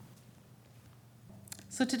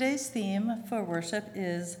So today's theme for worship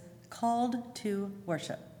is Called to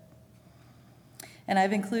Worship. And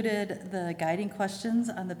I've included the guiding questions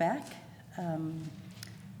on the back.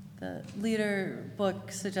 The leader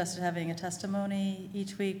book suggested having a testimony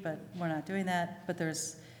each week, but we're not doing that. But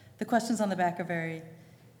the questions on the back are very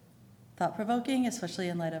thought-provoking, especially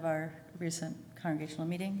in light of our recent congregational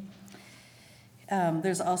meeting.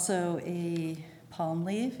 There's also a palm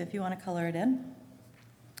leaf if you want to color it in.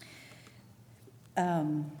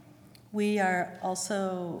 We have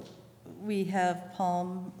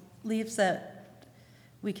palm leaves that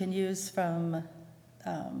we can use from,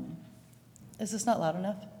 is this not loud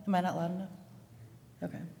enough? Am I not loud enough?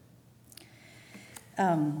 Okay.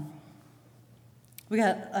 We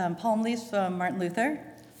got palm leaves from Martin Luther.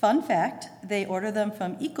 Fun fact, they order them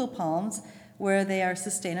from Eco Palms, where they are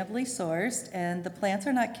sustainably sourced, and the plants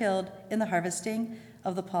are not killed in the harvesting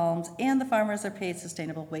of the palms, and the farmers are paid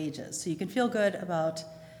sustainable wages. So you can feel good about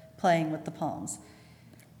playing with the palms.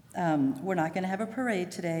 We're not going to have a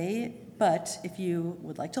parade today, but if you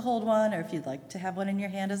would like to hold one, or if you'd like to have one in your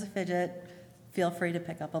hand as a fidget, feel free to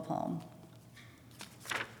pick up a palm.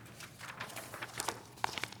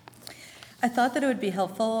 I thought that it would be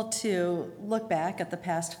helpful to look back at the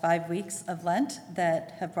past 5 weeks of Lent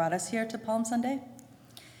that have brought us here to Palm Sunday.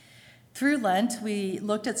 Through Lent, we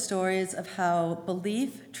looked at stories of how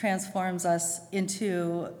belief transforms us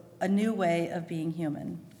into a new way of being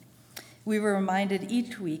human. We were reminded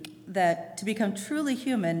each week that to become truly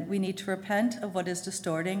human, we need to repent of what is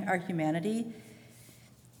distorting our humanity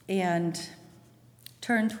and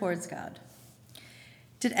turn towards God.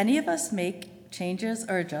 Did any of us make changes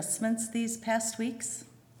or adjustments these past weeks?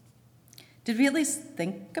 Did we at least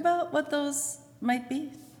think about what those might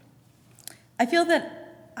be? I feel that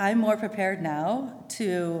I'm more prepared now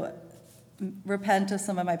to repent of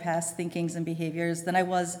some of my past thinkings and behaviors than I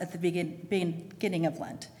was at the beginning of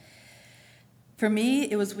Lent. For me,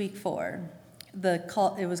 it was week 4.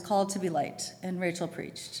 It was called to be light, and Rachel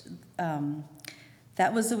preached.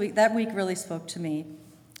 That week really spoke to me.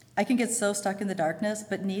 I can get so stuck in the darkness,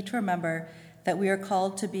 but need to remember that we are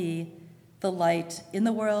called to be the light in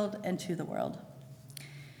the world and to the world.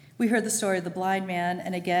 We heard the story of the blind man,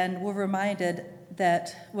 and again, we're reminded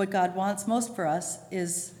that what God wants most for us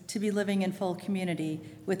is to be living in full community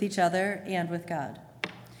with each other and with God.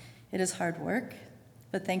 It is hard work,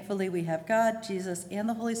 but thankfully we have God, Jesus, and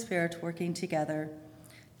the Holy Spirit working together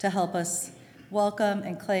to help us welcome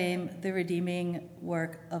and claim the redeeming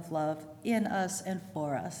work of love in us and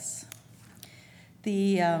for us.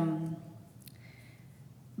 The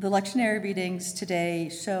lectionary readings today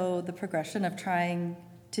show the progression of trying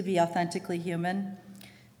to be authentically human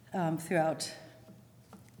throughout.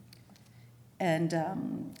 And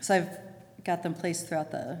so I've got them placed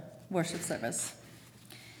throughout the worship service.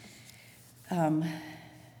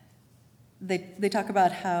 They talk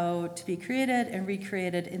about how to be created and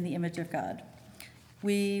recreated in the image of God.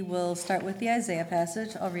 We will start with the Isaiah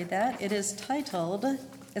passage. I'll read that. It is titled,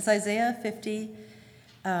 it's Isaiah 50,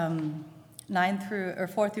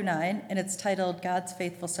 4 through 9, and it's titled God's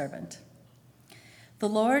Faithful Servant. The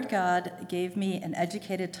Lord God gave me an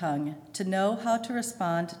educated tongue to know how to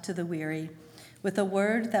respond to the weary with a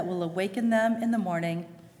word that will awaken them in the morning.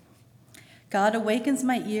 God awakens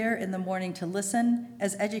my ear in the morning to listen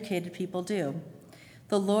as educated people do.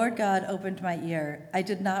 The Lord God opened my ear. I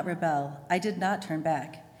did not rebel. I did not turn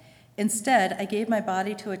back. Instead, I gave my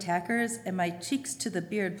body to attackers and my cheeks to the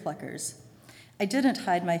beard pluckers. I didn't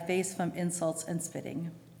hide my face from insults and spitting.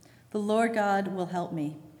 The Lord God will help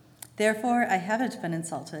me. Therefore, I haven't been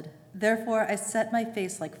insulted. Therefore, I set my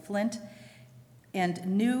face like flint and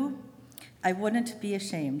knew I wouldn't be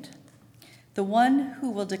ashamed. The one who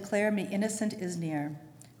will declare me innocent is near.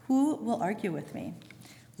 Who will argue with me?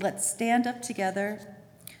 Let's stand up together.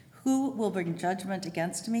 Who will bring judgment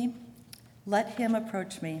against me? Let him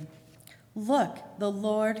approach me. Look, the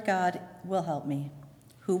Lord God will help me.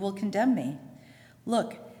 Who will condemn me?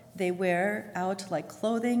 Look, they wear out like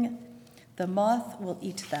clothing. The moth will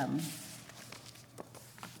eat them.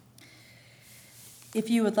 If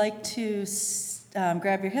you would like to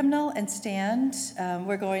grab your hymnal and stand,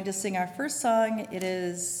 we're going to sing our first song. It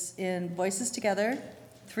is in Voices Together,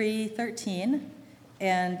 3:13,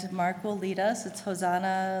 and Mark will lead us. It's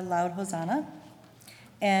Hosanna, Loud Hosanna.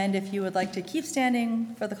 And if you would like to keep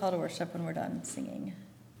standing for the call to worship when we're done singing.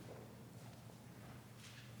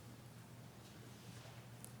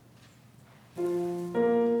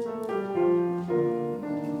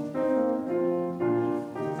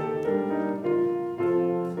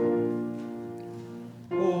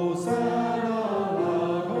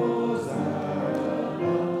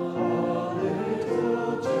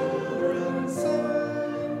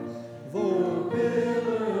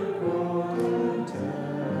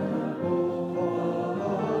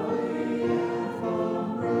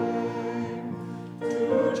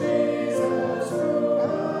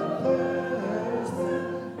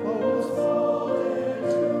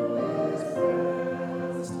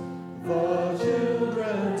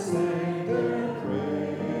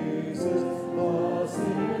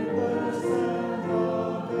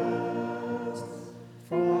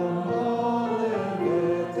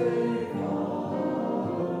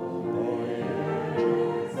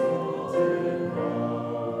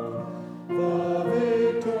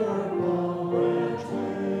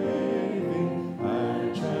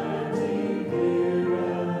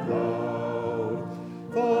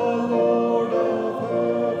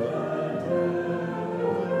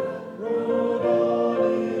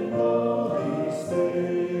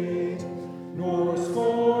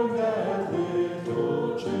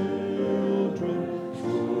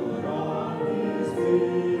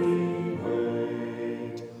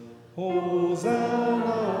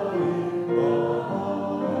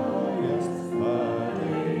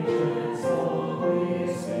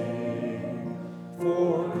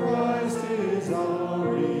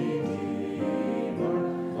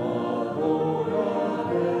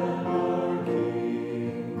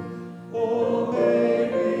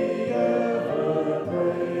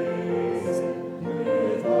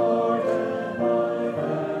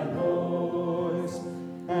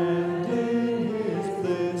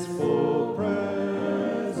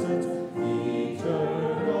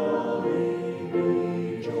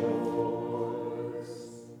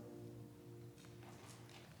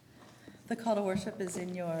 The call to worship is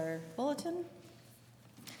in your bulletin.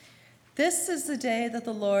 This is the day that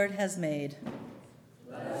the Lord has made.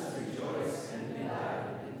 Let us rejoice and be glad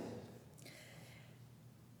in it.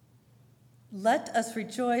 Let us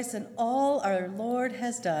rejoice in all our Lord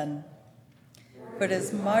has done. For it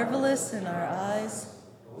is marvelous in our eyes.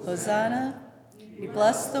 Hosanna, we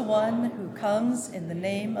bless the one who comes in the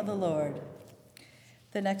name of the Lord.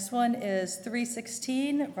 The next one is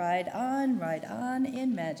 316, Ride on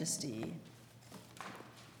in majesty.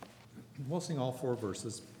 We'll sing all 4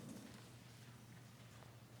 verses.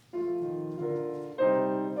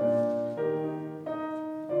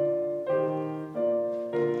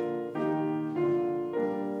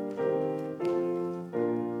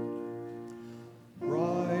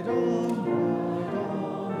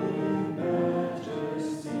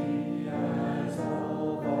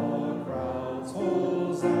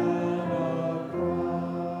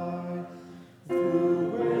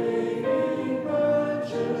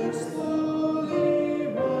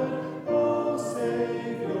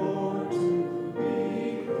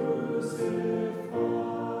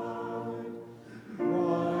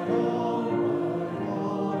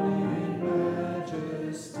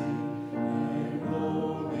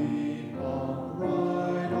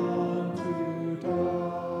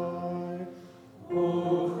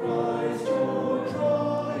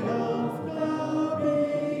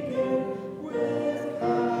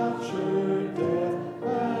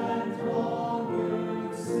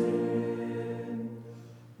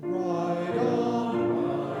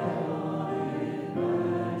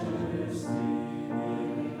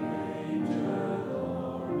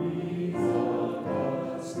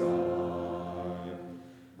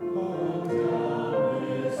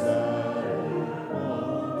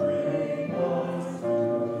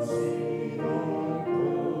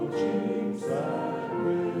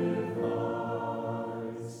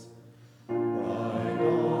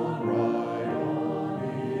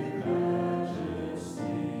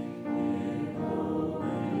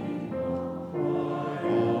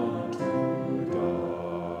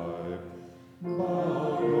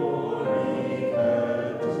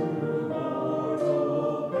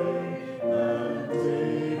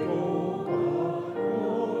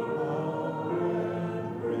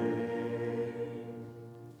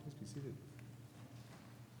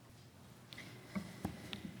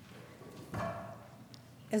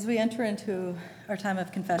 As we enter into our time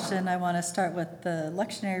of confession, I want to start with the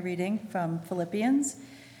lectionary reading from Philippians,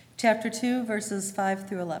 chapter 2, verses 5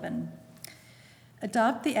 through 11.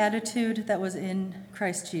 Adopt the attitude that was in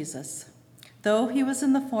Christ Jesus. Though he was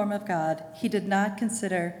in the form of God, he did not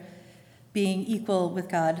consider being equal with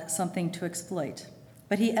God something to exploit,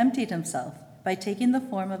 but he emptied himself by taking the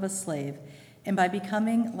form of a slave and by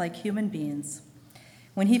becoming like human beings.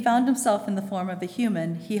 When he found himself in the form of a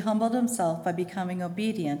human, he humbled himself by becoming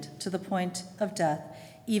obedient to the point of death,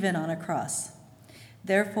 even on a cross.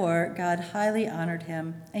 Therefore, God highly honored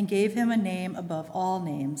him and gave him a name above all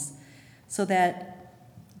names, so that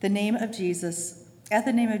at the name of Jesus,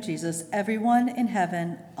 everyone in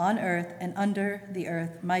heaven, on earth, and under the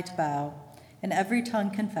earth might bow, and every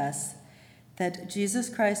tongue confess that Jesus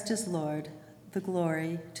Christ is Lord, to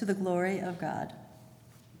the glory of God.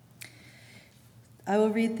 I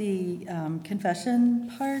will read the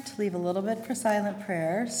confession part, leave a little bit for silent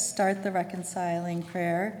prayer, start the reconciling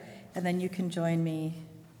prayer, and then you can join me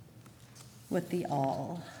with the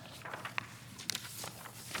all.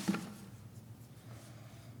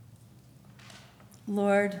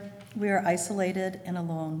 Lord, we are isolated and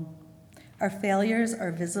alone. Our failures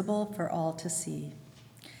are visible for all to see.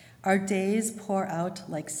 Our days pour out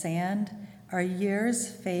like sand. Our years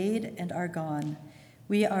fade and are gone.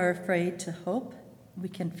 We are afraid to hope. We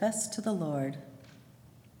confess to the Lord.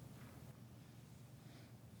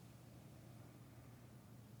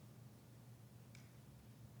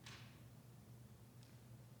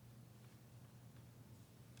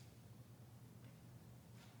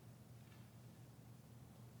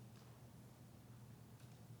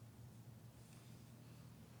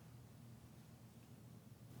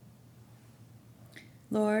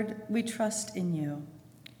 Lord, we trust in you.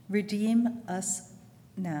 Redeem us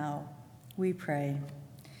now, we pray.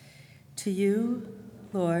 To you,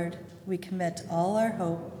 Lord, we commit all our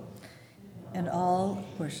hope and all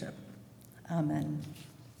worship. Amen.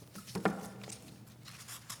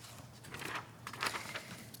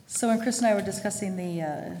 So when Chris and I were discussing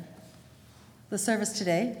the service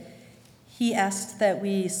today, he asked that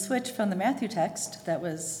we switch from the Matthew text that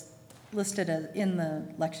was listed in the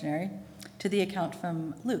lectionary to the account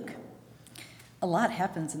from Luke. A lot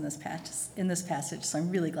happens in this passage, so I'm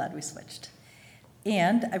really glad we switched.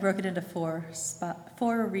 And I broke it into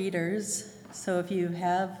four readers. So if you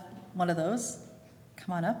have one of those,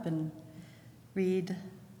 come on up and read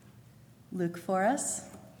Luke for us.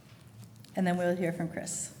 And then we'll hear from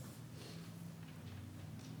Chris.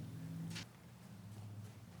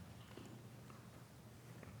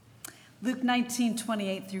 Luke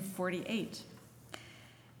 19:28 through 48.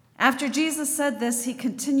 After Jesus said this, he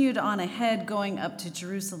continued on ahead, going up to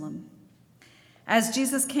Jerusalem. As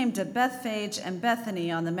Jesus came to Bethphage and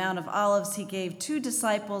Bethany on the Mount of Olives, he gave 2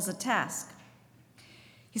 disciples a task.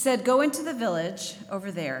 He said, "Go into the village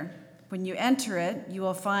over there. When you enter it, you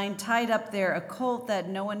will find tied up there a colt that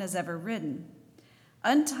no one has ever ridden.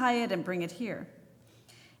 Untie it and bring it here.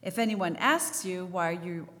 If anyone asks you why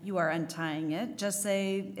you are untying it, just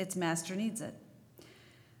say its master needs it."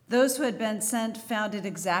 Those who had been sent found it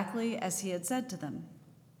exactly as he had said to them.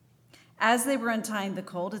 As they were untying the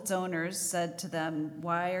colt, its owners said to them,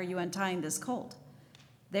 "Why are you untying this colt?"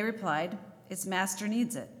 They replied, "Its master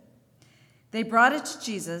needs it." They brought it to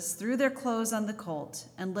Jesus, threw their clothes on the colt,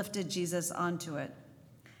 and lifted Jesus onto it.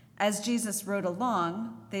 As Jesus rode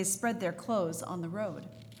along, they spread their clothes on the road.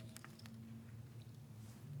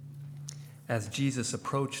 As Jesus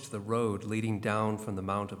approached the road leading down from the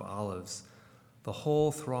Mount of Olives, the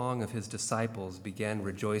whole throng of his disciples began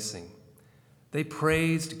rejoicing. They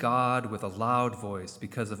praised God with a loud voice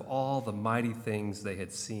because of all the mighty things they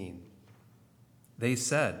had seen. They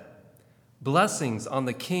said, "Blessings on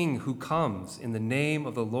the King who comes in the name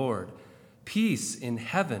of the Lord, peace in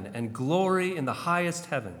heaven and glory in the highest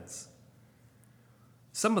heavens."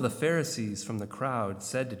 Some of the Pharisees from the crowd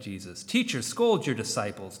said to Jesus, "Teacher, scold your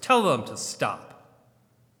disciples. Tell them to stop."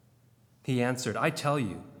 He answered, "I tell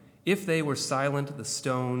you, if they were silent, the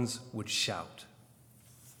stones would shout."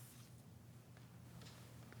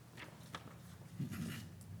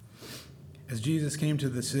 As Jesus came to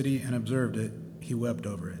the city and observed it, he wept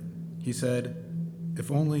over it. He said,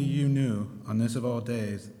 "If only you knew, on this of all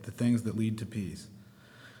days, the things that lead to peace.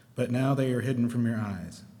 But now they are hidden from your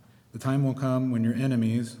eyes. The time will come when your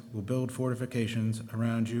enemies will build fortifications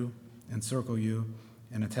around you, encircle you,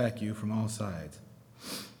 and attack you from all sides.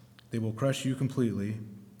 They will crush you completely,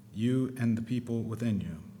 you and the people within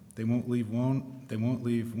you. They won't leave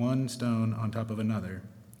one stone on top of another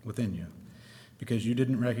within you, because you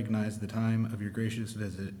didn't recognize the time of your gracious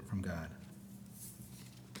visit from God."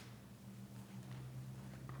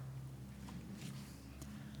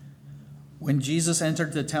 When Jesus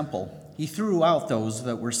entered the temple, he threw out those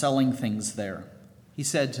that were selling things there. He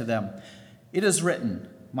said to them, "It is written,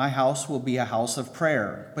 'My house will be a house of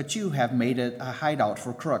prayer,' but you have made it a hideout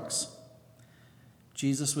for crooks."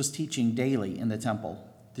 Jesus was teaching daily in the temple.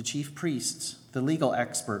 The chief priests, the legal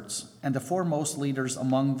experts, and the foremost leaders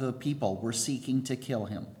among the people were seeking to kill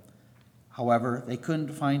him. However, they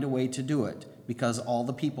couldn't find a way to do it because all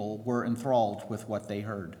the people were enthralled with what they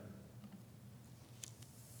heard.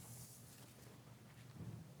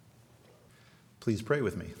 Please pray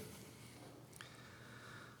with me.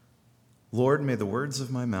 Lord, may the words of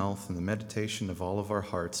my mouth and the meditation of all of our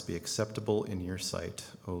hearts be acceptable in your sight,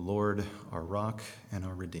 O Lord, our rock and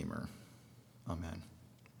our Redeemer. Amen.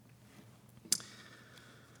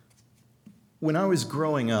 When I was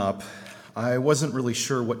growing up, I wasn't really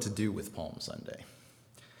sure what to do with Palm Sunday.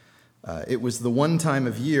 It was the one time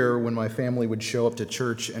of year when my family would show up to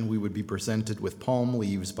church and we would be presented with palm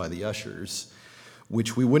leaves by the ushers,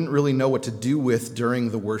 which we wouldn't really know what to do with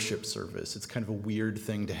during the worship service. It's kind of a weird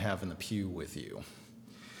thing to have in the pew with you.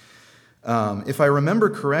 If I remember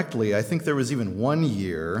correctly, I think there was even one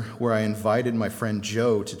year where I invited my friend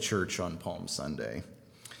Joe to church on Palm Sunday.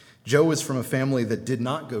 Joe was from a family that did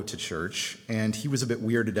not go to church, and he was a bit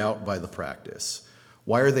weirded out by the practice.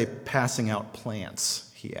 "Why are they passing out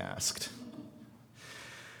plants?" he asked.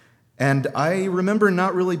 And I remember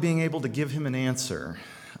not really being able to give him an answer.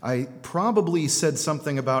 I probably said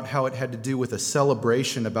something about how it had to do with a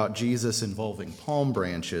celebration about Jesus involving palm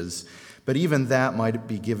branches, but even that might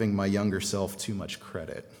be giving my younger self too much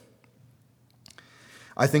credit.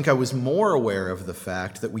 I think I was more aware of the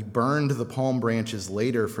fact that we burned the palm branches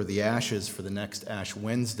later for the ashes for the next Ash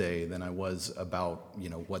Wednesday than I was about,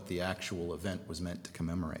 what the actual event was meant to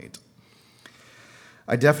commemorate.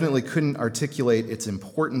 I definitely couldn't articulate its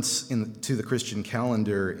importance to the Christian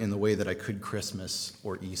calendar in the way that I could Christmas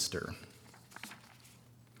or Easter.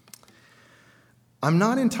 I'm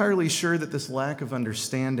not entirely sure that this lack of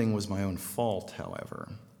understanding was my own fault, however.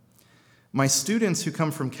 My students who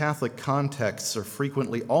come from Catholic contexts are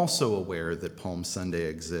frequently also aware that Palm Sunday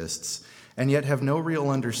exists, and yet have no real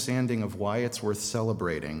understanding of why it's worth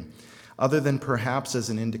celebrating, other than perhaps as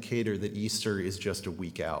an indicator that Easter is just a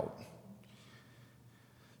week out.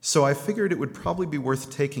 So I figured it would probably be worth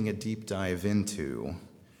taking a deep dive into,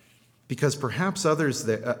 because perhaps others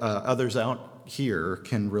out here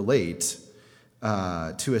can relate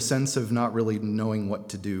to a sense of not really knowing what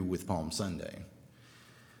to do with Palm Sunday.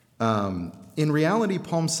 In reality,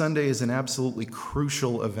 Palm Sunday is an absolutely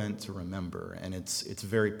crucial event to remember, and it's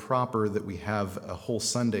very proper that we have a whole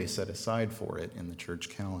Sunday set aside for it in the church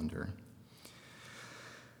calendar.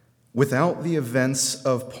 Without the events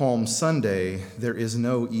of Palm Sunday, there is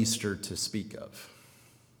no Easter to speak of.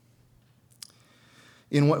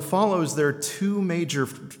 In what follows, there are two major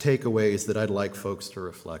takeaways that I'd like folks to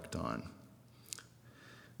reflect on.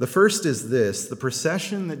 The first is this: the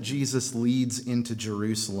procession that Jesus leads into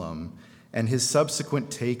Jerusalem and his subsequent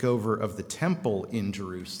takeover of the temple in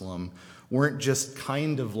Jerusalem weren't just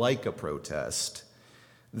kind of like a protest.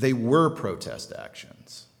 They were protest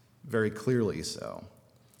actions, very clearly so.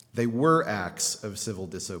 They were acts of civil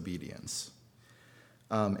disobedience.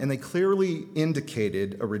 And they clearly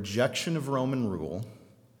indicated a rejection of Roman rule,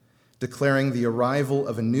 declaring the arrival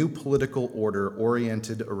of a new political order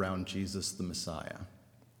oriented around Jesus the Messiah.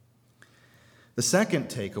 The second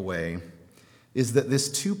takeaway is that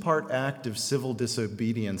this two-part act of civil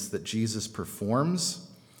disobedience that Jesus performs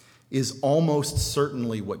is almost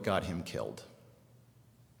certainly what got him killed.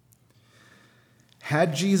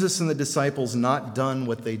 Had Jesus and the disciples not done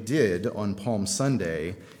what they did on Palm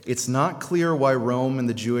Sunday, it's not clear why Rome and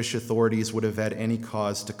the Jewish authorities would have had any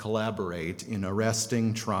cause to collaborate in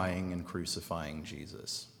arresting, trying, and crucifying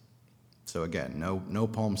Jesus. So again, no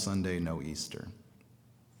Palm Sunday, no Easter.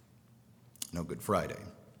 No Good Friday.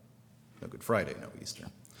 No Good Friday, no Easter.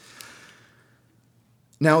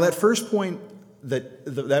 Now, that first point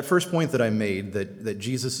that I made, that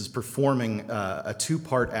Jesus is performing a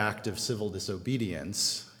two-part act of civil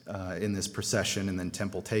disobedience in this procession and then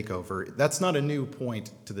temple takeover, that's not a new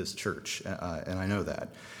point to this church, and I know that.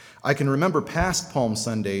 I can remember past Palm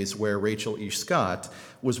Sundays where Rachel E. Scott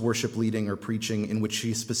was worship leading or preaching in which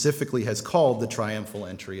she specifically has called the triumphal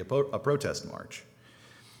entry a protest march.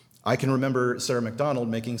 I can remember Sarah McDonald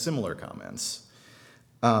making similar comments.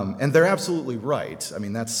 And they're absolutely right. I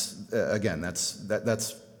mean, that's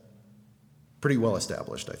pretty well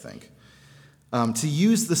established, I think. To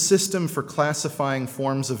use the system for classifying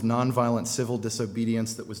forms of nonviolent civil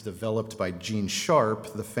disobedience that was developed by Gene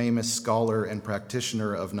Sharp, the famous scholar and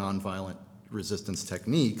practitioner of nonviolent resistance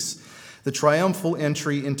techniques, the triumphal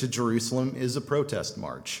entry into Jerusalem is a protest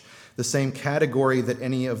march, the same category that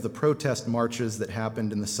any of the protest marches that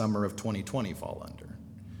happened in the summer of 2020 fall under.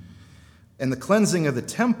 And the cleansing of the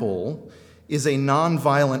temple is a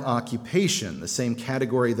nonviolent occupation, the same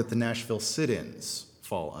category that the Nashville sit-ins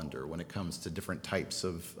fall under when it comes to different types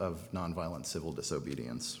of nonviolent civil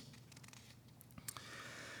disobedience.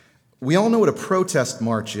 We all know what a protest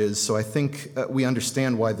march is, so I think we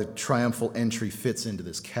understand why the triumphal entry fits into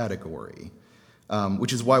this category,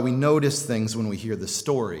 which is why we notice things when we hear the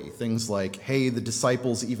story. Things like, hey, the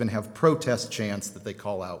disciples even have protest chants that they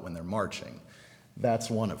call out when they're marching. That's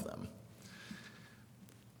one of them.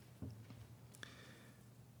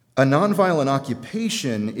 A nonviolent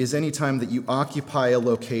occupation is any time that you occupy a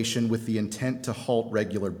location with the intent to halt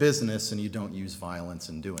regular business and you don't use violence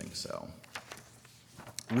in doing so,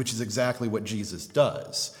 which is exactly what Jesus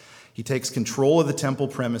does. He takes control of the temple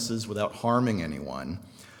premises without harming anyone,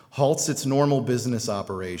 halts its normal business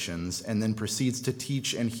operations, and then proceeds to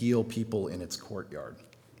teach and heal people in its courtyard.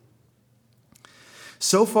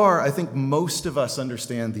 So far, I think most of us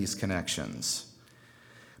understand these connections.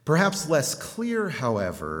 Perhaps less clear,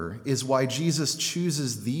 however, is why Jesus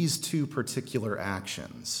chooses these two particular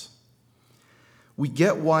actions. We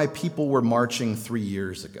get why people were marching 3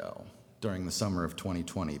 years ago during the summer of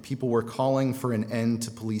 2020. People were calling for an end to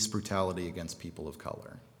police brutality against people of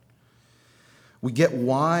color. We get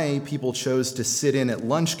why people chose to sit in at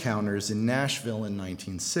lunch counters in Nashville in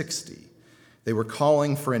 1960. They were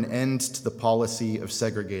calling for an end to the policy of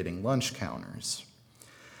segregating lunch counters.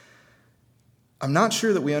 I'm not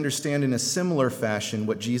sure that we understand in a similar fashion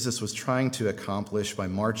what Jesus was trying to accomplish by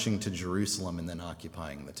marching to Jerusalem and then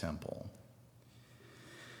occupying the temple.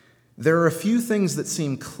 There are a few things that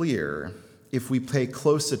seem clear if we pay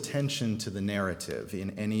close attention to the narrative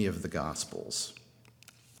in any of the Gospels.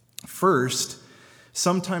 First,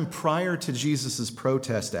 sometime prior to Jesus'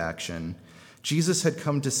 protest action, Jesus had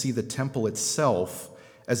come to see the temple itself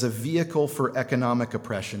as a vehicle for economic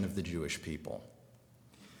oppression of the Jewish people.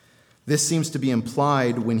 This seems to be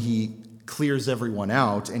implied when he clears everyone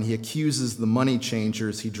out and he accuses the money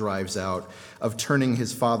changers he drives out of turning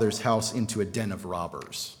his father's house into a den of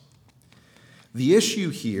robbers. The issue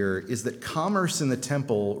here is that commerce in the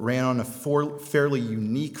temple ran on a fairly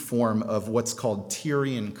unique form of what's called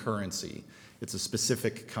Tyrian currency. It's a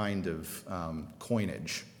specific kind of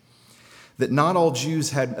coinage that not all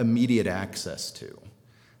Jews had immediate access to.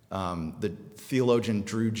 The theologian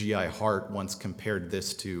Drew G.I. Hart once compared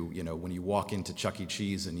this to, when you walk into Chuck E.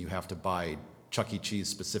 Cheese and you have to buy Chuck E. Cheese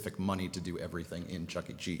specific money to do everything in Chuck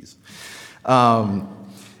E. Cheese.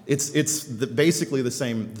 It's basically the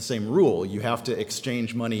same rule. You have to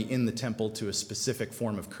exchange money in the temple to a specific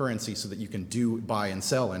form of currency so that you can buy and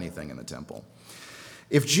sell anything in the temple.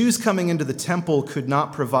 If Jews coming into the temple could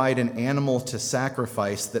not provide an animal to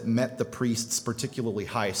sacrifice that met the priest's particularly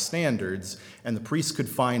high standards, and the priest could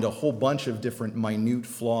find a whole bunch of different minute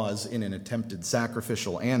flaws in an attempted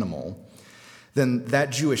sacrificial animal, then that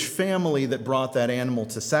Jewish family that brought that animal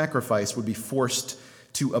to sacrifice would be forced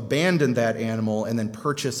to abandon that animal and then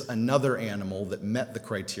purchase another animal that met the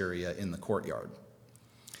criteria in the courtyard.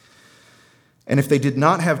 And if they did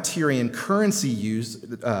not have Tyrian currency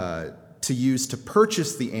to use to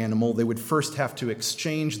purchase the animal, they would first have to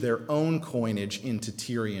exchange their own coinage into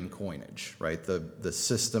Tyrian coinage, right? The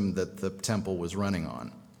system that the temple was running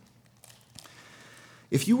on.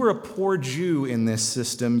 If you were a poor Jew in this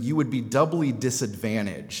system, you would be doubly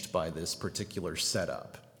disadvantaged by this particular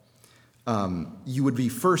setup. You would be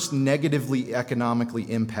first negatively economically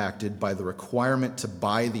impacted by the requirement to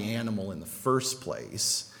buy the animal in the first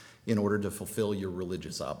place in order to fulfill your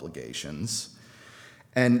religious obligations.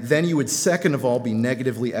 And then you would, second of all, be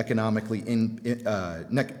negatively economically impacted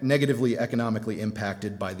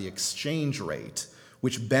by the exchange rate,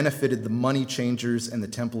 which benefited the money changers and the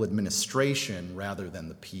temple administration rather than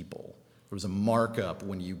the people. There was a markup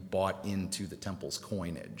when you bought into the temple's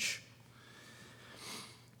coinage.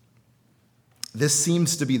 This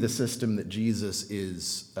seems to be the system that Jesus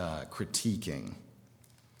is critiquing.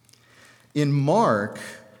 In Mark,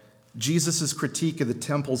 Jesus' critique of the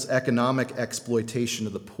temple's economic exploitation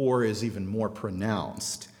of the poor is even more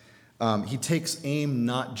pronounced. He takes aim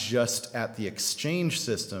not just at the exchange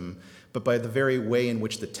system, but by the very way in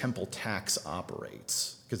which the temple tax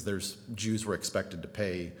operates, because Jews were expected to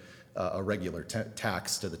pay a regular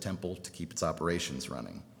tax to the temple to keep its operations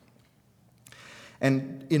running.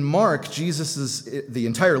 And in Mark, the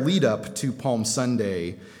entire lead up to Palm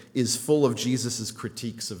Sunday is full of Jesus'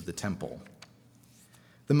 critiques of the temple.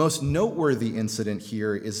 The most noteworthy incident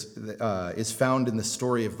here is found in the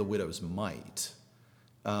story of the widow's mite.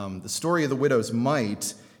 The story of the widow's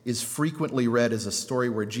mite is frequently read as a story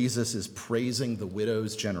where Jesus is praising the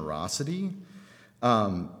widow's generosity,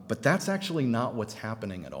 but that's actually not what's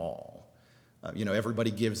happening at all.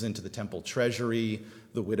 Everybody gives into the temple treasury.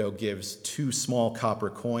 The widow gives 2 small copper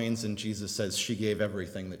coins, and Jesus says she gave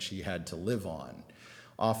everything that she had to live on.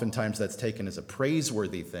 Oftentimes that's taken as a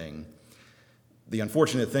praiseworthy thing. The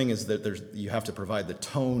unfortunate thing is that you have to provide the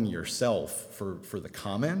tone yourself for the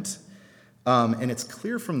comment. And it's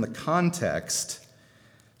clear from the context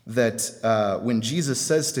that when Jesus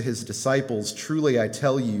says to his disciples, "Truly I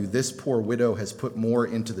tell you, this poor widow has put more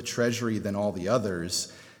into the treasury than all the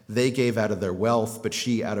others. They gave out of their wealth, but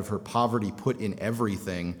she out of her poverty put in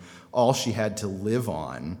everything, all she had to live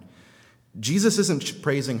on." Jesus isn't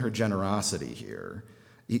praising her generosity here.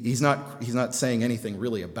 He's not saying anything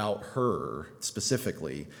really about her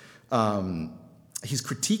specifically. He's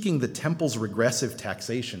critiquing the temple's regressive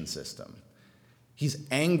taxation system. He's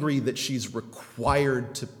angry that she's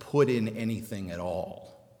required to put in anything at all.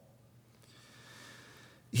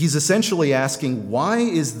 He's essentially asking, why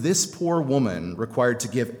is this poor woman required to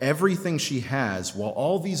give everything she has while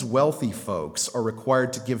all these wealthy folks are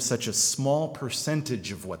required to give such a small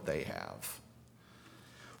percentage of what they have?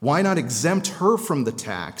 Why not exempt her from the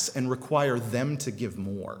tax and require them to give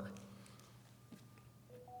more?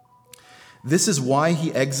 This is why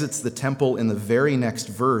he exits the temple in the very next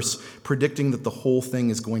verse, predicting that the whole thing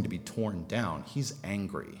is going to be torn down. He's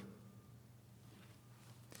angry.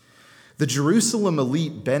 The Jerusalem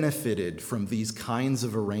elite benefited from these kinds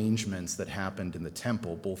of arrangements that happened in the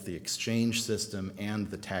temple, both the exchange system and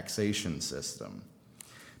the taxation system,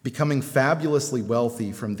 becoming fabulously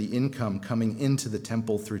wealthy from the income coming into the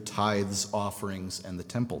temple through tithes, offerings, and the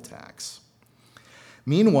temple tax.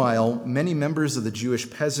 Meanwhile, many members of the Jewish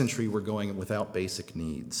peasantry were going without basic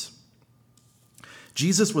needs.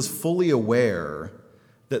 Jesus was fully aware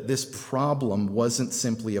that this problem wasn't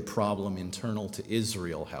simply a problem internal to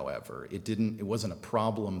Israel, however. It wasn't a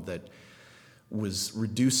problem that was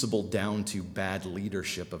reducible down to bad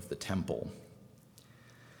leadership of the temple.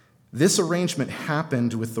 This arrangement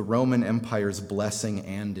happened with the Roman Empire's blessing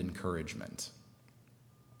and encouragement.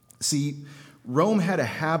 See, Rome had a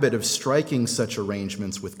habit of striking such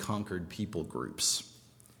arrangements with conquered people groups.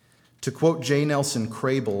 To quote J. Nelson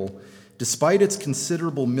Crable, despite its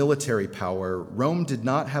considerable military power, Rome did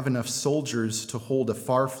not have enough soldiers to hold a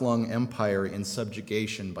far-flung empire in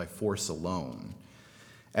subjugation by force alone.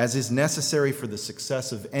 As is necessary for the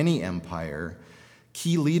success of any empire,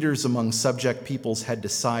 key leaders among subject peoples had to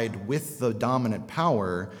side with the dominant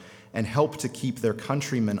power and help to keep their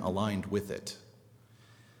countrymen aligned with it.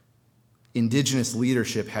 Indigenous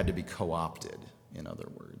leadership had to be co-opted, in other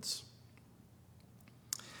words.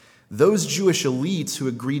 Those Jewish elites who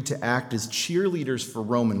agreed to act as cheerleaders for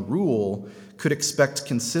Roman rule could expect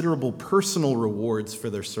considerable personal rewards for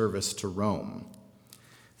their service to Rome.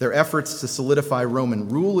 Their efforts to solidify Roman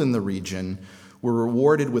rule in the region were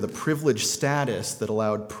rewarded with a privileged status that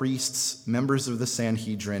allowed priests, members of the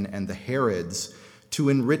Sanhedrin, and the Herods to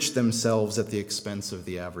enrich themselves at the expense of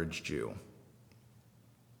the average Jew.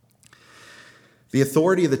 The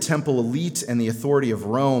authority of the temple elite and the authority of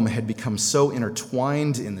Rome had become so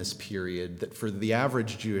intertwined in this period that for the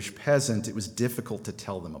average Jewish peasant, it was difficult to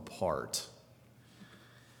tell them apart.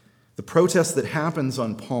 The protest that happens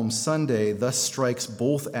on Palm Sunday thus strikes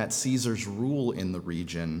both at Caesar's rule in the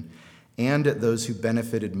region and at those who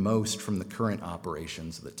benefited most from the current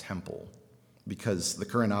operations of the temple, because the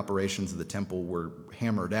current operations of the temple were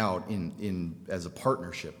hammered out as a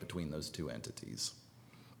partnership between those two entities.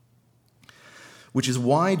 Which is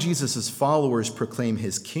why Jesus' followers proclaim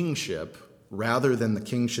his kingship rather than the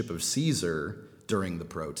kingship of Caesar during the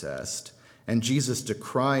protest, and Jesus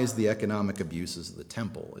decries the economic abuses of the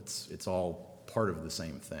temple. It's all part of the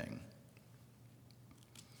same thing.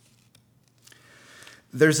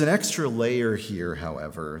 There's an extra layer here,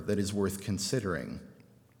 however, that is worth considering.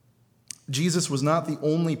 Jesus was not the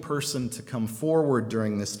only person to come forward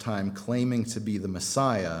during this time claiming to be the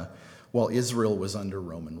Messiah while Israel was under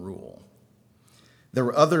Roman rule. There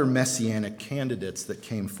were other messianic candidates that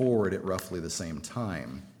came forward at roughly the same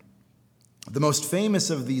time. The most famous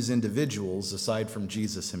of these individuals, aside from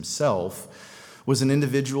Jesus himself, was an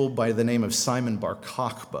individual by the name of Simon Bar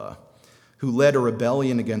Kokhba, who led a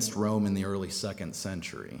rebellion against Rome in the early 2nd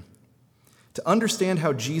century. To understand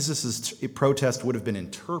how Jesus' protest would have been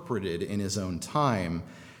interpreted in his own time,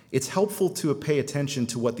 it's helpful to pay attention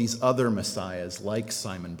to what these other messiahs like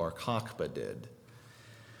Simon Bar Kokhba did.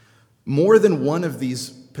 More than one of these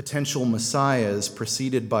potential messiahs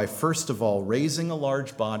proceeded by, first of all, raising a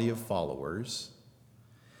large body of followers,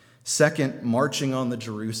 second, marching on the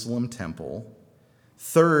Jerusalem temple,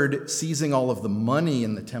 third, seizing all of the money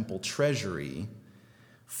in the temple treasury,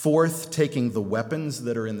 fourth, taking the weapons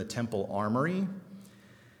that are in the temple armory,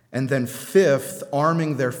 and then fifth,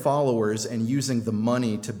 arming their followers and using the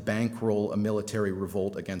money to bankroll a military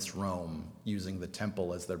revolt against Rome, using the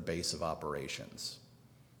temple as their base of operations.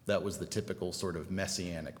 That was the typical sort of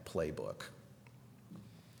messianic playbook.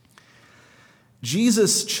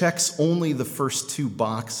 Jesus checks only the first two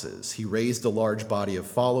boxes. He raised a large body of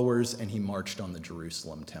followers and he marched on the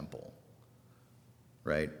Jerusalem temple,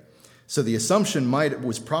 right? So the assumption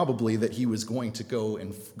was probably that he was going to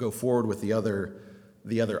go forward with the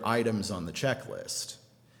other items on the checklist.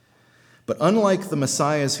 But unlike the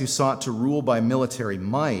messiahs who sought to rule by military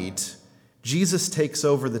might, Jesus takes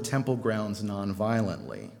over the temple grounds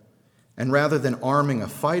nonviolently. And rather than arming a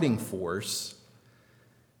fighting force,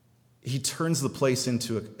 he turns the place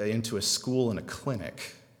into a school and a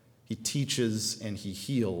clinic. He teaches and he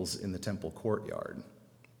heals in the temple courtyard.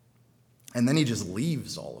 And then he just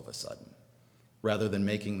leaves all of a sudden, rather than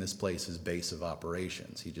making this place his base of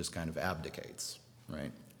operations. He just kind of abdicates,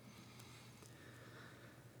 right?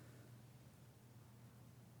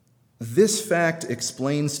 This fact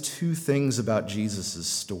explains two things about Jesus'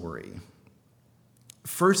 story.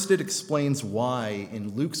 First, it explains why,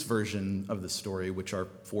 in Luke's version of the story, which our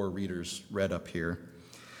 4 readers read up here,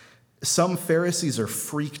 some Pharisees are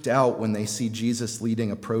freaked out when they see Jesus leading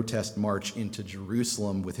a protest march into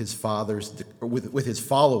Jerusalem with his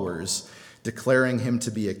followers declaring him to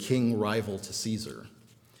be a king rival to Caesar,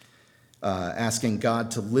 asking God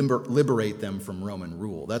to liberate them from Roman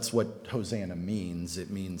rule. That's what Hosanna means. It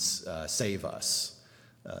means save us.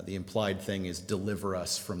 The implied thing is deliver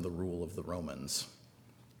us from the rule of the Romans.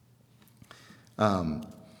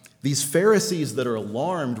 These Pharisees that are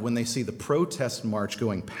alarmed when they see the protest march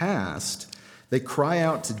going past, they cry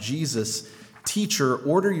out to Jesus, "Teacher,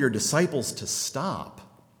 order your disciples to stop."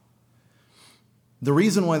 The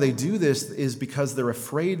reason why they do this is because they're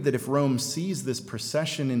afraid that if Rome sees this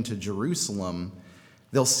procession into Jerusalem,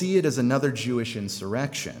 they'll see it as another Jewish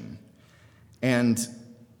insurrection. And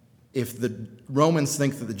if the Romans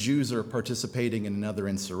think that the Jews are participating in another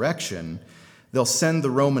insurrection, They'll send the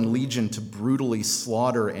Roman legion to brutally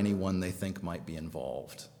slaughter anyone they think might be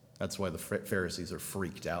involved. That's why the Pharisees are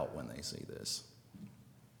freaked out when they see this.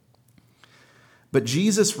 But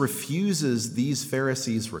Jesus refuses these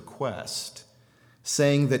Pharisees' request,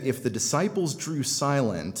 saying that if the disciples drew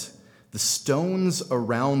silent, the stones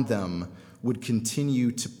around them would continue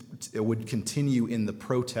in the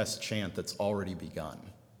protest chant that's already begun.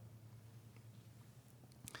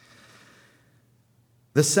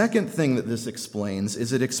 The second thing that this explains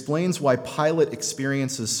is it explains why Pilate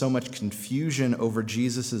experiences so much confusion over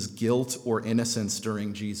Jesus' guilt or innocence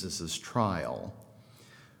during Jesus' trial.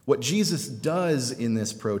 What Jesus does in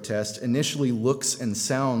this protest initially looks and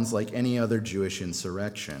sounds like any other Jewish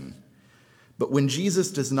insurrection. But when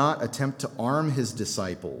Jesus does not attempt to arm his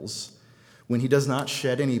disciples, when he does not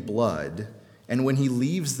shed any blood, and when he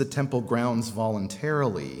leaves the temple grounds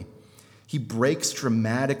voluntarily, he breaks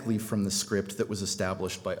dramatically from the script that was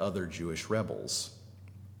established by other Jewish rebels.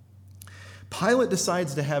 Pilate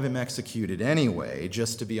decides to have him executed anyway,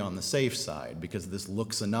 just to be on the safe side, because this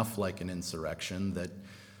looks enough like an insurrection that,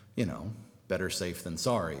 better safe than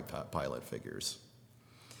sorry, Pilate figures.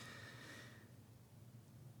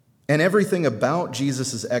 And everything about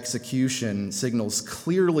Jesus' execution signals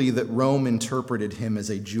clearly that Rome interpreted him as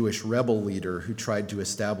a Jewish rebel leader who tried to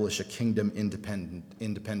establish a kingdom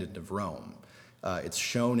independent of Rome. It's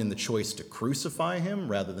shown in the choice to crucify him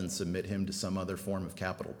rather than submit him to some other form of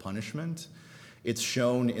capital punishment. It's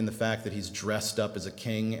shown in the fact that he's dressed up as a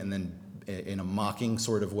king and then in a mocking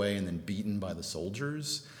sort of way and then beaten by the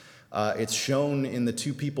soldiers. It's shown in the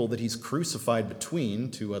two people that he's crucified between,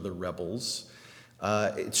 two other rebels.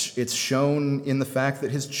 It's shown in the fact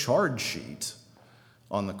that his charge sheet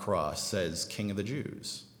on the cross says King of the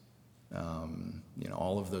Jews.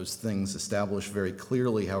 All of those things establish very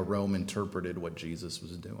clearly how Rome interpreted what Jesus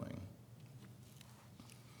was doing.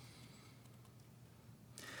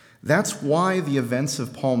 That's why the events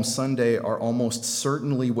of Palm Sunday are almost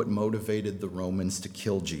certainly what motivated the Romans to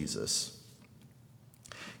kill Jesus.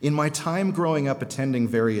 In my time growing up attending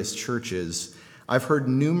various churches, I've heard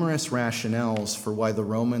numerous rationales for why the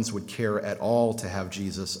Romans would care at all to have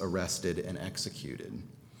Jesus arrested and executed.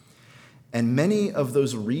 And many of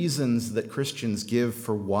those reasons that Christians give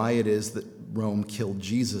for why it is that Rome killed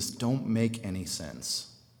Jesus don't make any sense.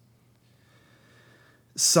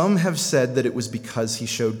 Some have said that it was because he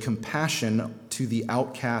showed compassion to the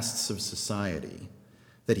outcasts of society,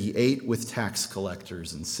 that he ate with tax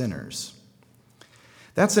collectors and sinners.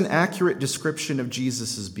 That's an accurate description of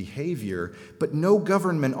Jesus' behavior, but no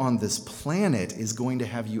government on this planet is going to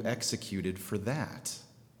have you executed for that.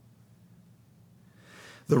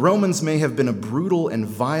 The Romans may have been a brutal and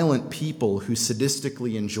violent people who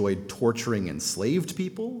sadistically enjoyed torturing enslaved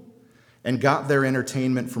people and got their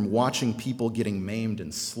entertainment from watching people getting maimed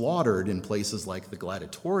and slaughtered in places like the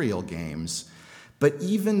gladiatorial games. But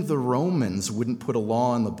even the Romans wouldn't put a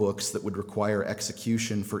law in the books that would require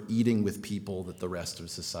execution for eating with people that the rest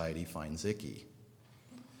of society finds icky.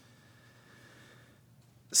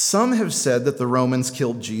 Some have said that the Romans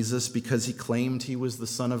killed Jesus because he claimed he was the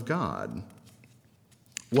Son of God.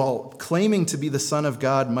 While claiming to be the Son of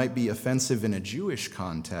God might be offensive in a Jewish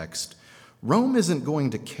context, Rome isn't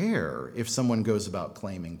going to care if someone goes about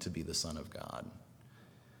claiming to be the Son of God.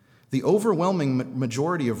 The overwhelming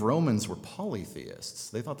majority of Romans were polytheists.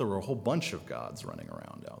 They thought there were a whole bunch of gods running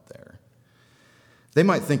around out there. They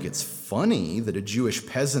might think it's funny that a Jewish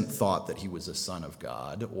peasant thought that he was a son of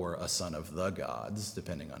God or a son of the gods,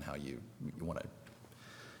 depending on how you want to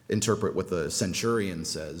interpret what the centurion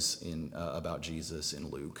says about Jesus in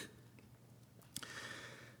Luke.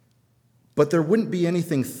 But there wouldn't be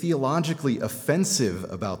anything theologically offensive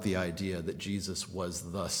about the idea that Jesus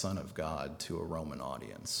was the Son of God to a Roman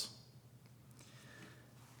audience.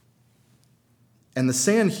 And the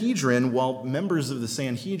Sanhedrin, while members of the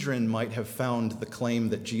Sanhedrin might have found the claim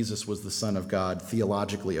that Jesus was the Son of God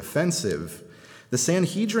theologically offensive, the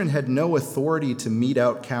Sanhedrin had no authority to mete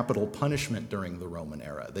out capital punishment during the Roman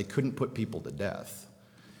era. They couldn't put people to death.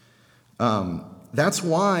 That's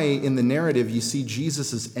why in the narrative you see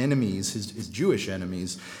Jesus' enemies, his Jewish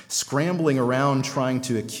enemies, scrambling around trying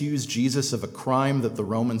to accuse Jesus of a crime that the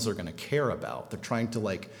Romans are going to care about. They're trying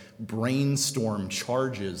to brainstorm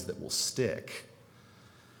charges that will stick.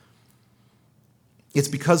 It's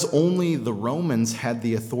because only the Romans had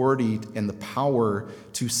the authority and the power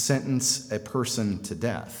to sentence a person to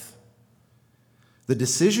death. The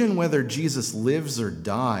decision whether Jesus lives or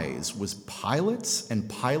dies was Pilate's and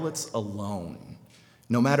Pilate's alone,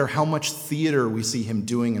 no matter how much theater we see him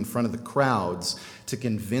doing in front of the crowds to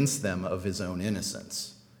convince them of his own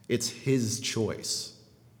innocence. It's his choice.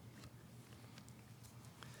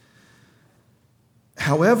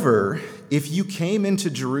 However, if you came into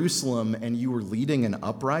Jerusalem and you were leading an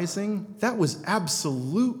uprising, that was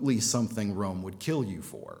absolutely something Rome would kill you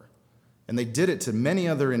for. And they did it to many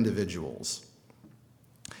other individuals.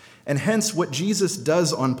 And hence, what Jesus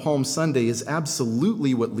does on Palm Sunday is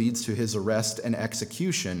absolutely what leads to his arrest and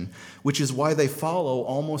execution, which is why they follow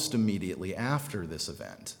almost immediately after this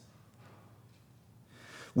event.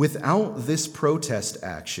 Without this protest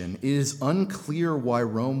action, it is unclear why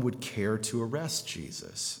Rome would care to arrest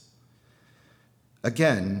Jesus.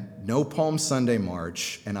 Again, no Palm Sunday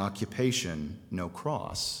march and occupation, no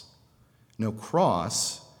cross. No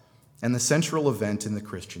cross, and the central event in the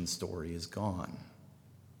Christian story is gone.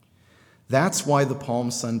 That's why the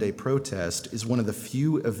Palm Sunday protest is one of the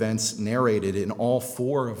few events narrated in all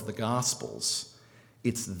 4 of the Gospels.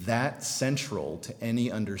 It's that central to any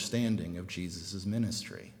understanding of Jesus'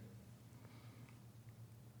 ministry.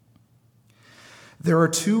 There are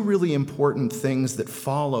 2 really important things that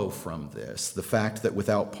follow from this, the fact that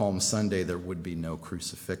without Palm Sunday there would be no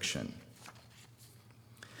crucifixion.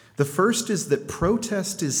 The first is that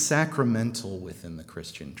protest is sacramental within the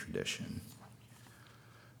Christian tradition.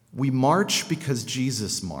 We march because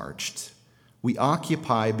Jesus marched. We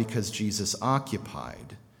occupy because Jesus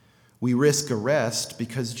occupied. We risk arrest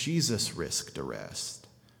because Jesus risked arrest.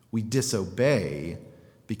 We disobey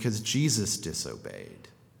because Jesus disobeyed.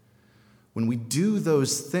 When we do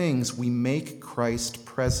those things, we make Christ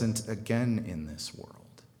present again in this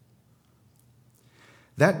world.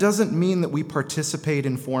 That doesn't mean that we participate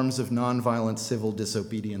in forms of nonviolent civil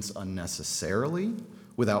disobedience unnecessarily,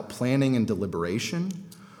 without planning and deliberation,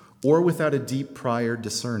 or without a deep prior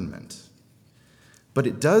discernment. But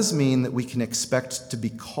it does mean that we can expect to be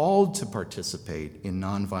called to participate in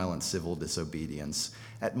nonviolent civil disobedience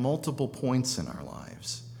at multiple points in our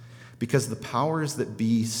lives, because the powers that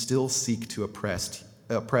be still seek to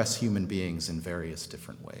oppress human beings in various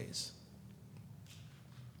different ways.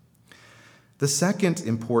 The second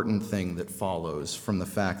important thing that follows from the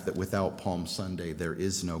fact that without Palm Sunday there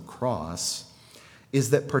is no cross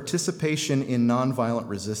is that participation in nonviolent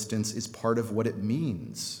resistance is part of what it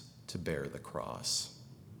means to bear the cross.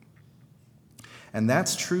 And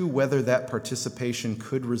that's true whether that participation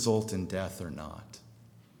could result in death or not.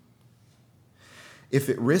 If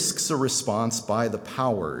it risks a response by the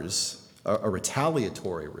powers, a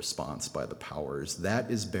retaliatory response by the powers, that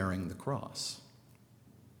is bearing the cross.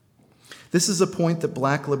 This is a point that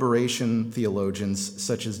Black liberation theologians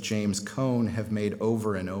such as James Cone have made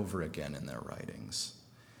over and over again in their writings.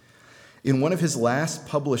 In one of his last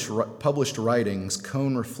published writings,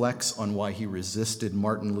 Cone reflects on why he resisted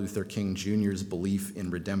Martin Luther King Jr.'s belief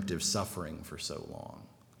in redemptive suffering for so long.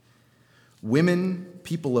 Women,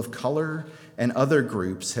 people of color, and other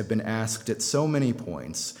groups have been asked at so many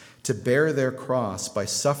points to bear their cross by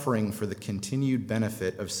suffering for the continued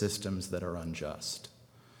benefit of systems that are unjust.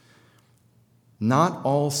 Not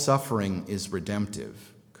all suffering is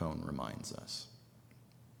redemptive, Cone reminds us.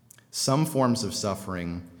 Some forms of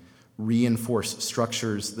suffering reinforce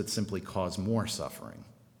structures that simply cause more suffering.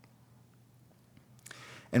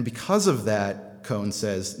 And because of that, Cone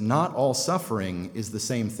says, not all suffering is the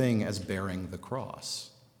same thing as bearing the cross.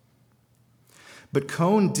 But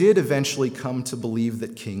Cone did eventually come to believe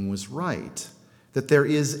that King was right, that there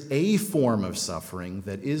is a form of suffering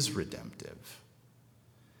that is redemptive.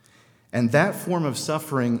 And that form of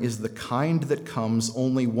suffering is the kind that comes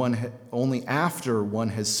only after one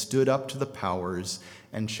has stood up to the powers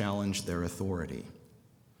and challenged their authority.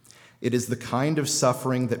 It is the kind of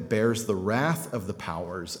suffering that bears the wrath of the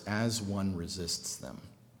powers as one resists them.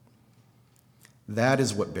 That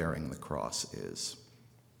is what bearing the cross is.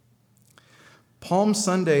 Palm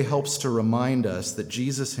Sunday helps to remind us that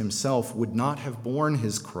Jesus himself would not have borne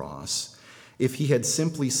his cross if he had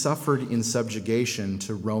simply suffered in subjugation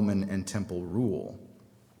to Roman and temple rule.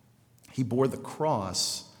 He bore the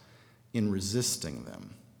cross in resisting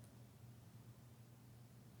them.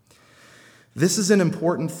 This is an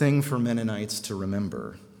important thing for Mennonites to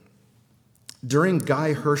remember. During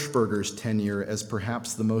Guy Hirschberger's tenure as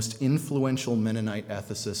perhaps the most influential Mennonite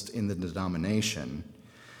ethicist in the denomination,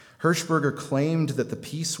 Hirschberger claimed that the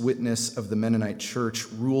peace witness of the Mennonite Church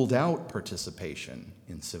ruled out participation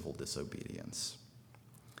in civil disobedience.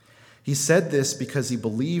 He said this because he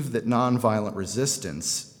believed that nonviolent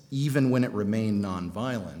resistance, even when it remained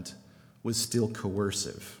nonviolent, was still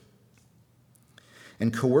coercive.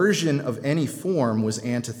 And coercion of any form was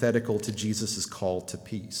antithetical to Jesus' call to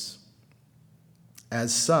peace.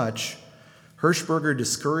 As such, Hirschberger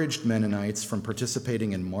discouraged Mennonites from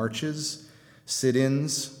participating in marches,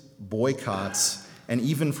 sit-ins, boycotts, and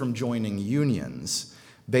even from joining unions,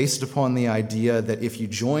 based upon the idea that if you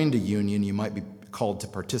joined a union, you might be called to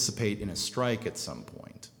participate in a strike at some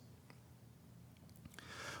point.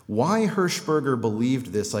 Why Hirschberger believed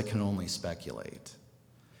this, I can only speculate.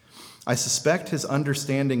 I suspect his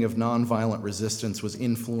understanding of nonviolent resistance was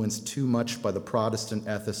influenced too much by the Protestant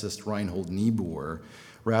ethicist Reinhold Niebuhr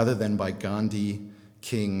rather than by Gandhi,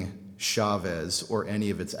 King, Chavez, or any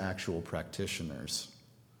of its actual practitioners.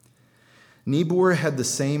 Niebuhr had the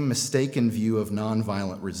same mistaken view of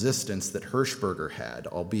nonviolent resistance that Hirschberger had,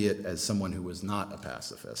 albeit as someone who was not a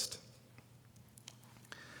pacifist.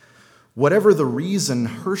 Whatever the reason,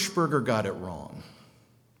 Hirschberger got it wrong.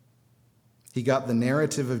 He got the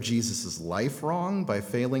narrative of Jesus' life wrong by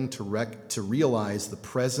failing to realize the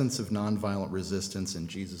presence of nonviolent resistance in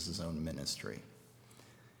Jesus' own ministry.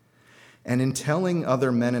 And in telling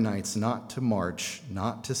other Mennonites not to march,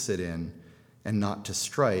 not to sit in, and not to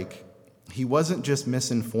strike, he wasn't just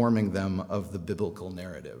misinforming them of the biblical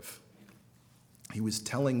narrative. He was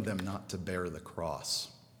telling them not to bear the cross.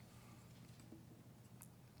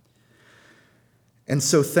 And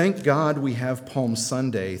so thank God we have Palm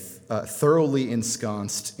Sunday thoroughly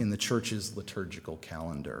ensconced in the church's liturgical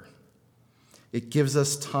calendar. It gives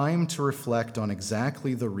us time to reflect on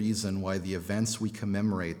exactly the reason why the events we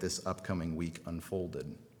commemorate this upcoming week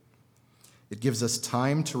unfolded. It gives us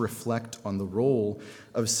time to reflect on the role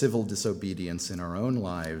of civil disobedience in our own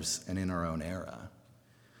lives and in our own era.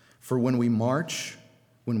 For when we march,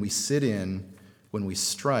 when we sit in, when we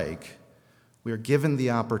strike, we are given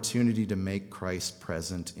the opportunity to make Christ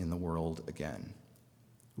present in the world again.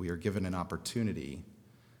 We are given an opportunity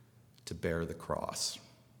to bear the cross.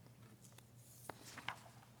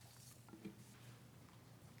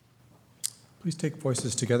 Please take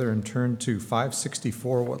voices together and turn to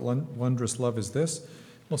 564, What Wondrous Love Is This?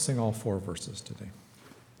 We'll sing all 4 verses today.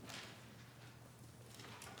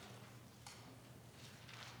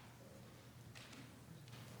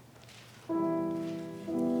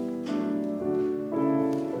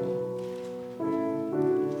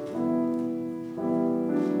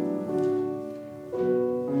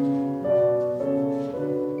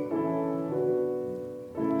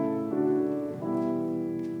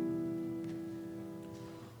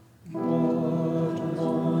 What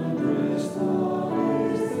wondrous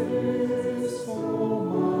love is this, O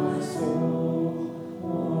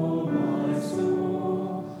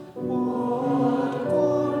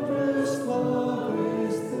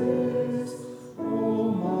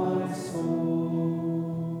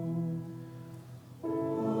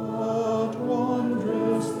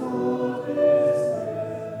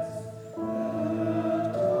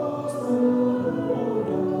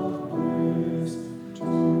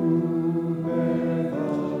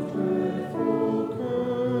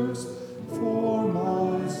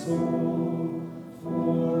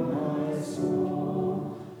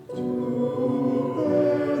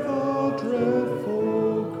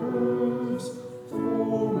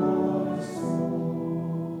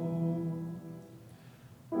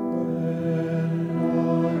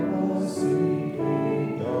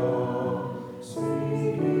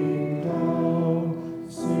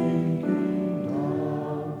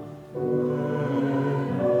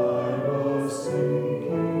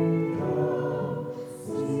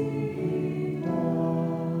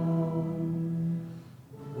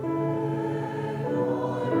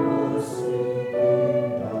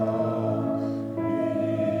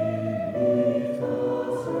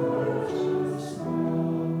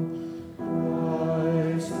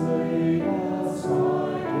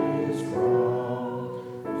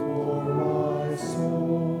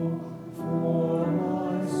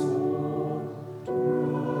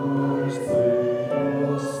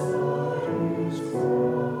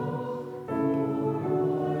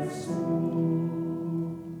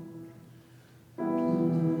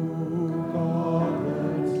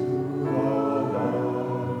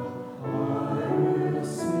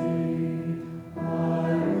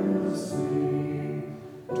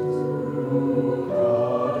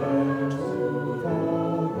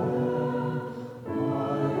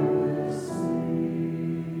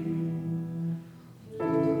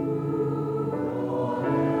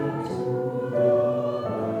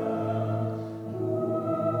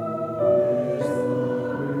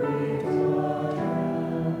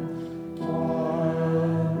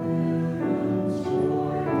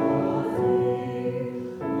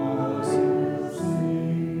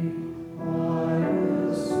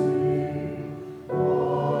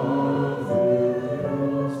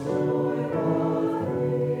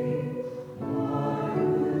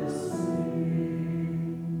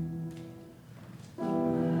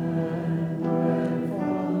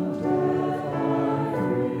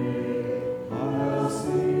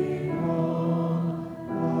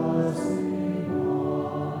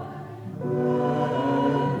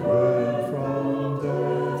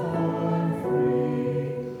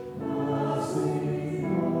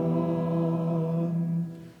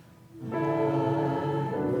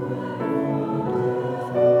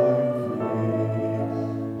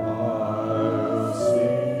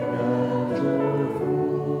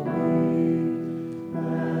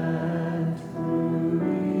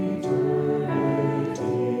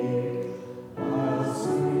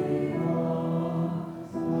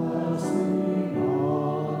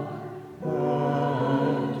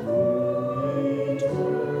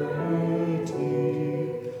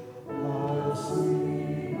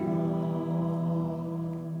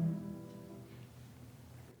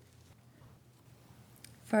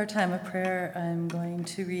For our time of prayer, I'm going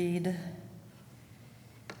to read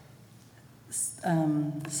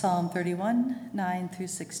Psalm 31, 9 through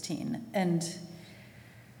 16. And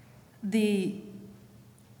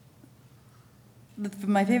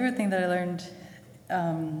my favorite thing that I learned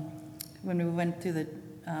when we went through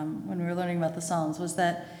when we were learning about the Psalms was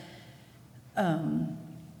that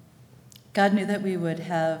God knew that we would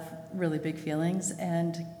have really big feelings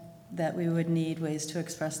and that we would need ways to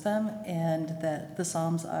express them, and that the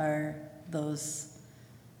Psalms are those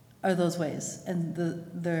ways. And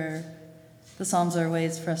the Psalms are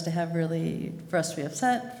ways for us to be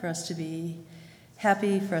upset, for us to be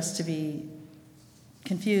happy, for us to be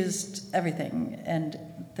confused, everything. And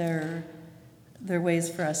they're ways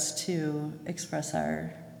for us to express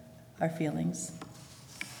our feelings.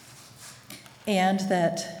 And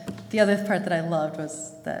that the other part that I loved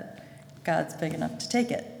was that God's big enough to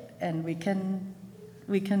take it, and we can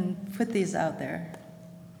put these out there.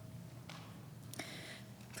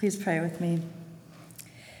 Please pray with me.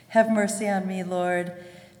 Have mercy on me, Lord,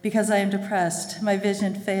 because I am depressed. My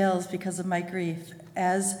vision fails because of my grief,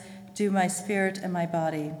 as do my spirit and my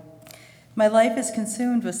body. My life is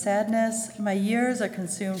consumed with sadness. My years are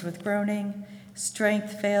consumed with groaning.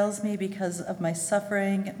 Strength fails me because of my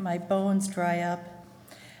suffering. My bones dry up.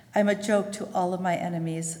 I'm a joke to all of my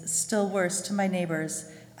enemies, still worse to my neighbors.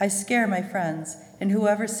 I scare my friends, and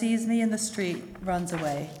whoever sees me in the street runs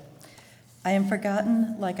away. I am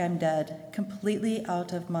forgotten like I'm dead, completely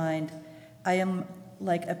out of mind. I am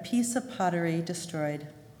like a piece of pottery destroyed.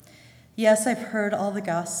 Yes, I've heard all the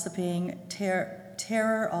gossiping,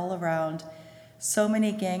 terror all around. So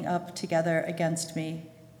many gang up together against me.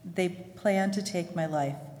 They plan to take my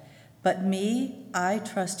life. But me, I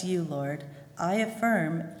trust you, Lord. I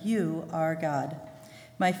affirm you are God.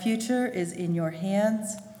 My future is in your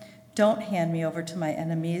hands. Don't hand me over to my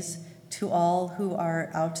enemies, to all who are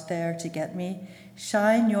out there to get me.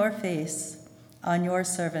 Shine your face on your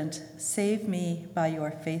servant. Save me by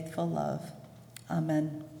your faithful love.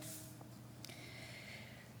 Amen.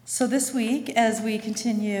 So this week, as we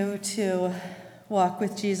continue to walk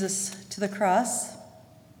with Jesus to the cross,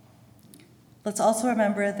 let's also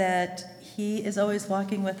remember that he is always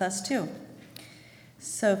walking with us too.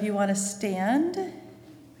 So if you want to stand,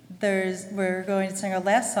 we're going to sing our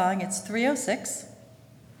last song. It's 306.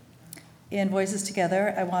 In Voices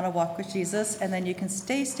Together, I Want to Walk with Jesus, and then you can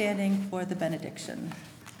stay standing for the benediction.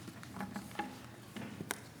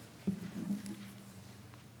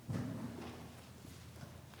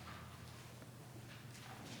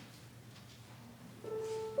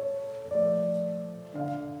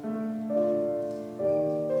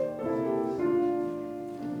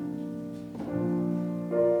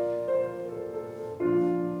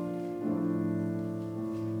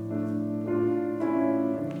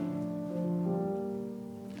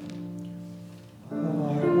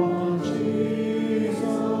 I want Jesus.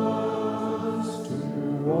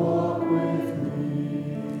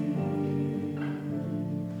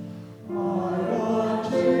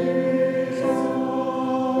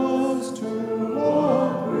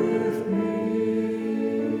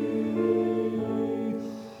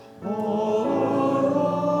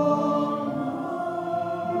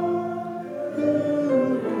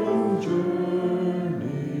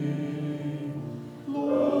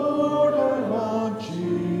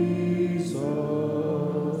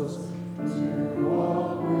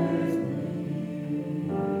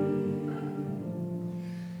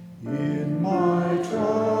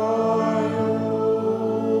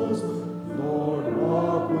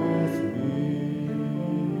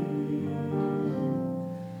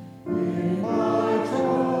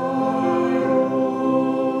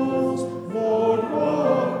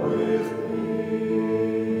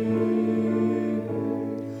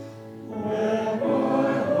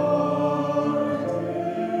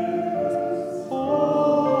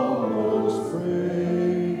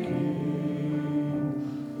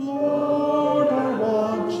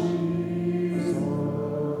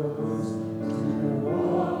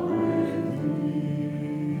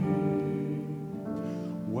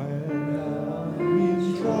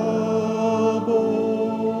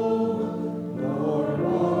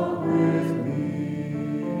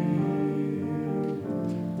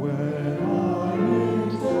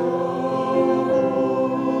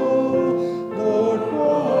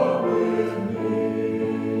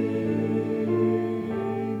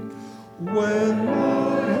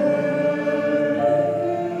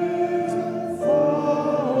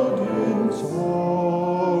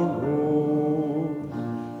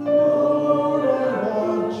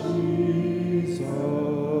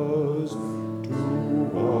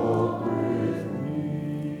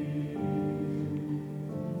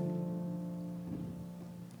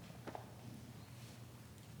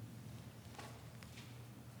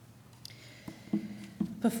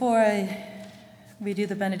 Before I redo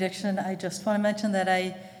the benediction, I just want to mention that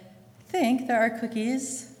I think there are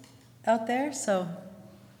cookies out there, so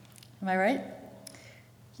am I right?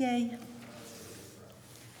 Yay.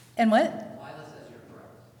 And what? Lila says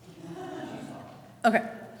you're correct. Okay.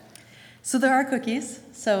 So there are cookies,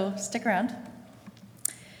 so stick around.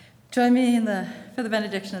 Join me for the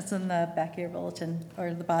benediction. It's in the back of your bulletin,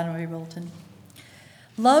 or the bottom of your bulletin.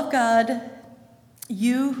 Love God,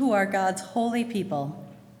 you who are God's holy people.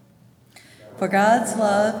 For God's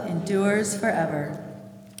love endures forever.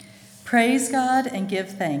 Praise God and give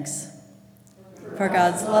thanks. For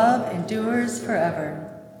God's love endures forever.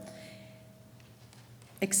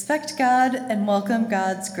 Expect God and welcome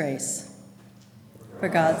God's grace. For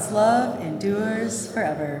God's love endures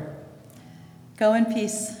forever. Go in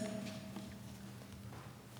peace.